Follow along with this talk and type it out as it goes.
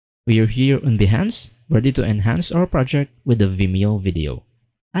We are here on Behance, ready to enhance our project with a Vimeo video.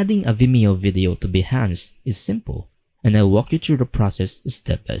 Adding a Vimeo video to Behance is simple, and I'll walk you through the process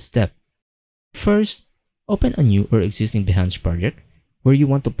step by step. First, open a new or existing Behance project where you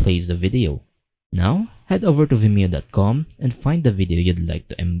want to place the video. Now, head over to vimeo.com and find the video you'd like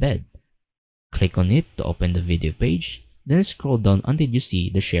to embed. Click on it to open the video page, then scroll down until you see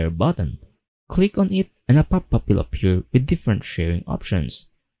the share button. Click on it and a pop-up will appear with different sharing options.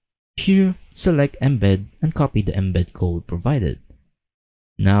 Here, select Embed and copy the embed code provided.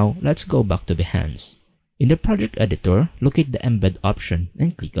 Now, let's go back to Behance. In the project editor, locate the Embed option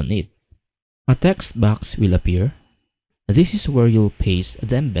and click on it. A text box will appear. This is where you'll paste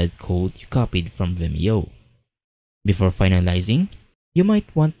the embed code you copied from Vimeo. Before finalizing, you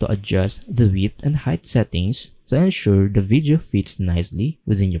might want to adjust the width and height settings to ensure the video fits nicely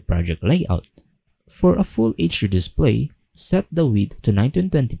within your project layout. For a full HD display, set the width to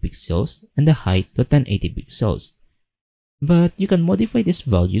 920 pixels and the height to 1080 pixels. But you can modify these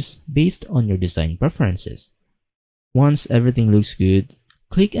values based on your design preferences. Once everything looks good,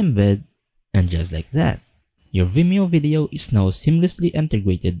 click Embed, and just like that, your Vimeo video is now seamlessly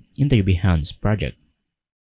integrated into your Behance project.